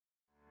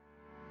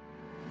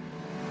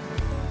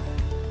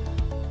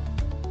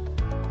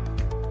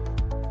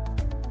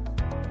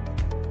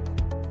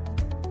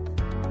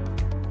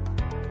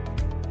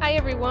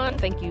everyone.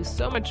 Thank you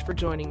so much for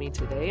joining me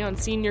today on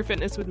Senior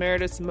Fitness with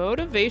Meredith's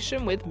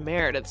Motivation with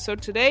Meredith. So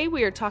today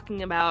we are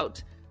talking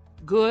about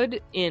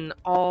good in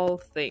all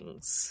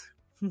things.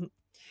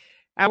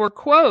 Our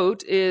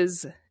quote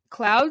is,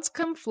 "Clouds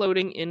come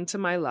floating into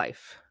my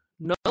life,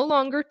 no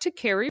longer to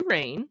carry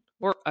rain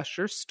or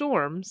usher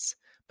storms,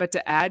 but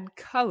to add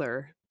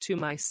color to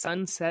my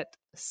sunset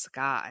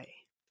sky."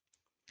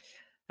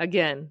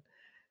 Again,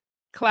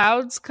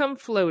 clouds come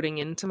floating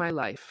into my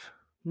life,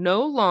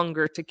 no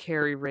longer to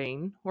carry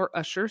rain or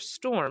usher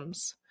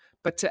storms,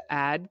 but to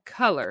add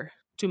color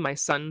to my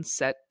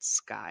sunset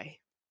sky.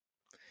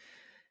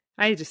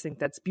 I just think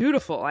that's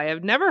beautiful. I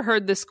have never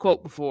heard this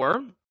quote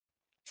before.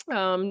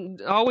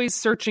 Always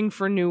searching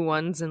for new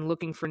ones and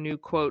looking for new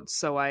quotes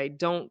so I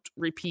don't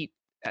repeat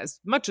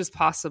as much as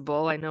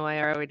possible. I know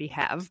I already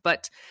have,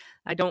 but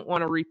I don't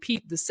want to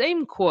repeat the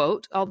same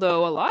quote,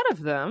 although a lot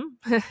of them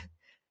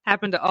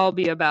happen to all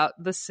be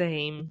about the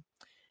same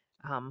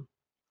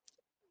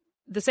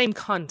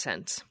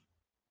content.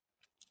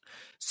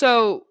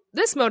 So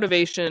this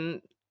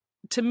motivation,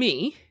 to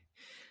me,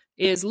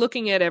 is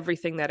looking at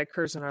everything that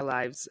occurs in our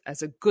lives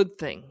as a good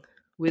thing,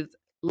 with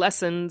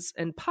lessons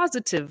and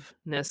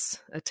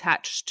positiveness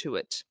attached to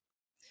it.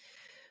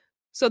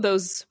 So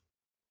those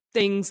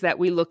things that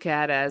we look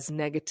at as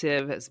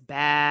negative, as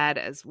bad,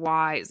 as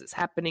why is this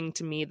happening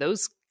to me,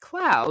 those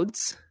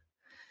clouds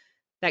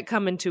that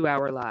come into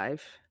our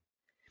life,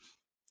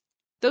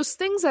 those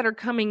things that are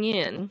coming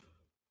in,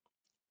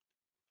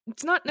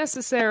 it's not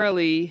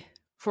necessarily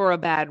for a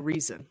bad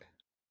reason.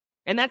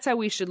 And that's how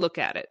we should look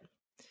at it.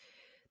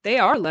 They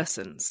are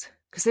lessons,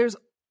 because there's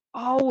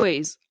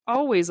always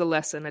a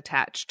lesson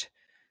attached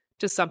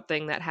to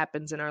something that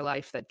happens in our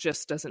life that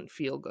just doesn't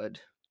feel good.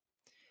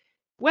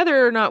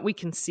 Whether or not we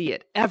can see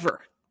it,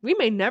 ever. We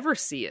may never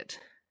see it.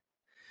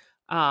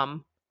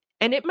 And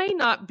it may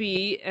not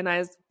be, and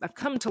I've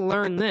come to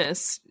learn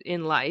this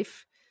in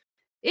life,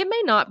 it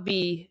may not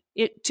be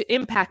it to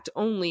impact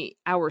only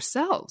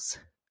ourselves.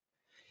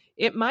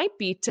 It might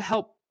be to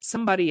help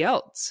somebody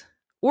else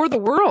or the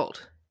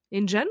world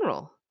in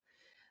general.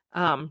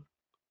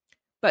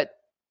 But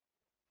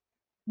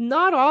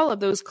not all of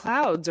those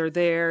clouds are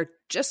there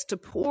just to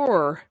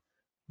pour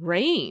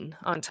rain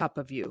on top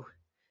of you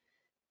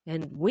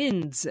and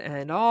winds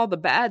and all the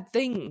bad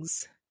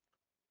things.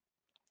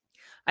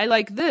 I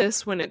like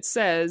this when it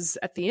says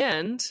at the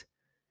end,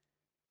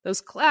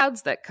 those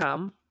clouds that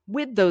come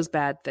with those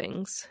bad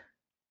things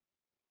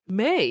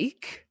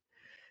make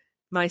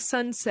my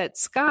sunset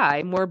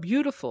sky more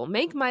beautiful,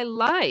 make my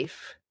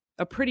life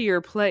a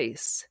prettier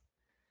place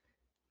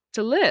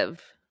to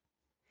live.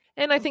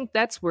 And I think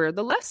that's where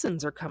the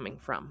lessons are coming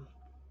from.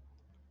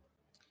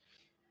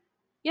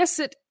 Yes,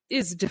 it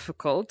is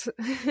difficult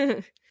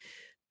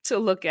to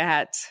look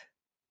at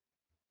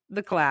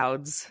the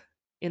clouds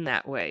in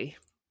that way.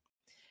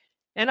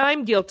 And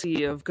I'm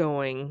guilty of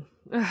going,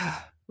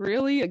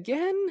 really,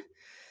 again?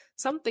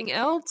 Something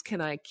else?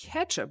 Can I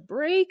catch a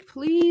break,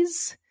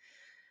 please?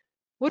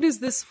 What is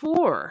this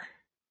for?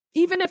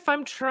 Even if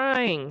I'm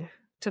trying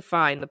to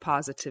find the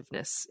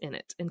positiveness in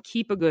it and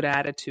keep a good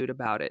attitude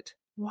about it.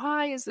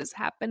 Why is this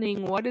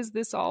happening? What is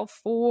this all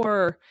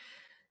for?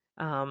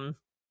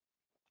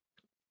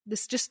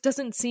 This just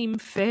doesn't seem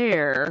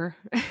fair.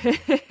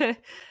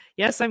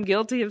 Yes, I'm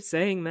guilty of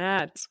saying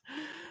that.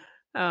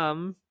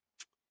 And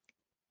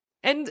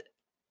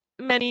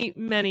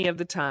many of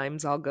the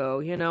times I'll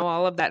go,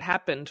 all of that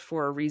happened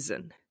for a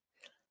reason.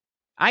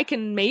 I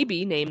can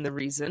maybe name the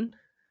reason,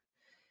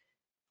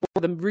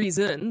 or the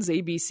reasons,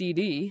 A, B, C,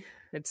 D,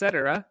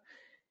 etc.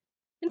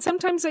 And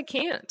sometimes I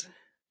can't.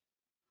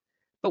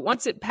 But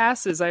once it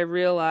passes, I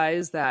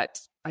realize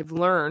that I've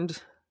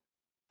learned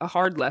a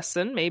hard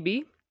lesson,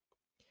 maybe,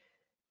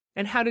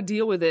 and how to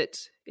deal with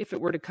it if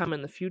it were to come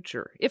in the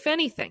future. If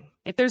anything,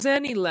 if there's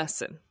any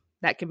lesson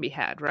that can be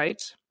had,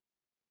 right?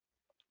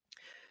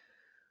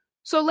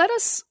 So let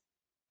us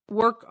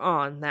work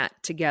on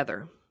that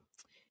together.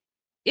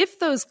 If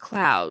those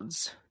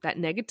clouds, that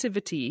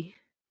negativity,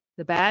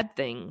 the bad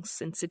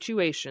things and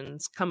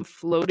situations come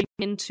floating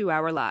into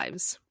our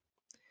lives,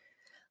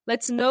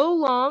 let's no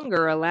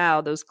longer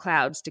allow those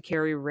clouds to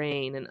carry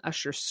rain and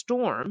usher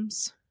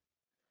storms,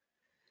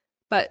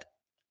 but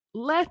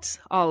let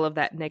all of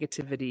that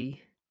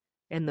negativity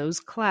and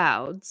those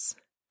clouds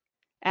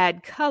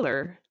add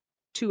color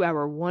to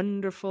our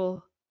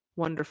wonderful,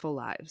 wonderful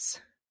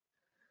lives.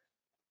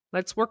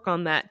 Let's work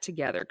on that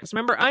together. Because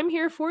remember, I'm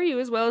here for you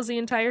as well as the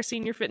entire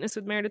Senior Fitness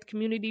with Meredith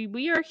community.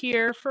 We are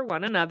here for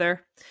one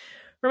another.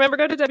 Remember,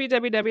 go to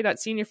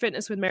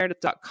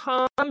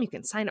www.seniorfitnesswithmeredith.com. You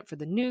can sign up for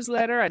the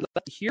newsletter. I'd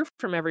love to hear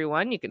from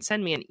everyone. You can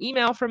send me an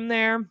email from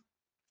there.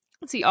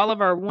 See all of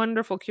our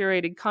wonderful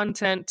curated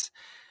content.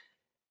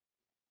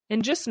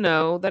 And just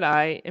know that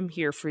I am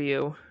here for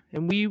you,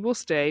 and we will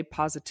stay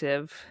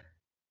positive,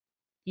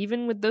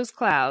 even with those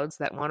clouds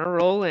that want to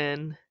roll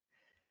in,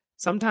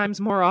 sometimes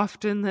more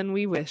often than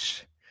we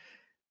wish.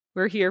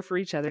 We're here for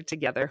each other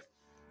together.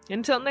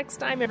 Until next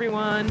time,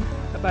 everyone.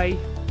 Bye-bye.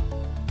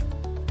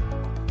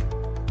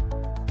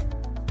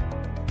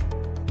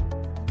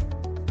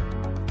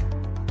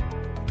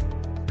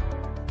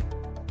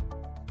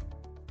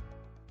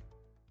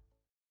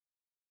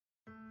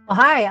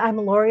 Hi, I'm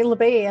Lori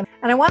LeBay,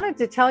 and I wanted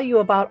to tell you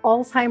about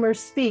Alzheimer's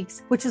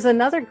Speaks, which is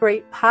another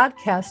great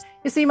podcast.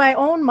 You see, my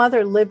own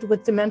mother lived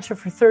with dementia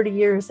for 30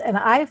 years, and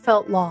I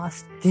felt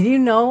lost. Did you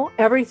know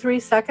every 3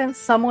 seconds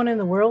someone in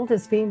the world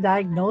is being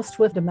diagnosed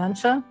with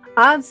dementia?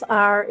 Odds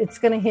are it's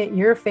going to hit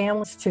your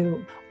families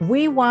too.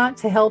 We want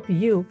to help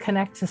you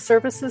connect to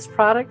services,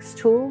 products,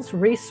 tools,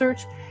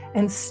 research,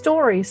 and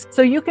stories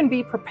so you can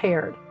be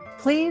prepared.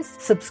 Please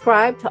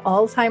subscribe to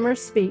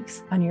Alzheimer's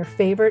Speaks on your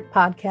favorite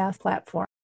podcast platform.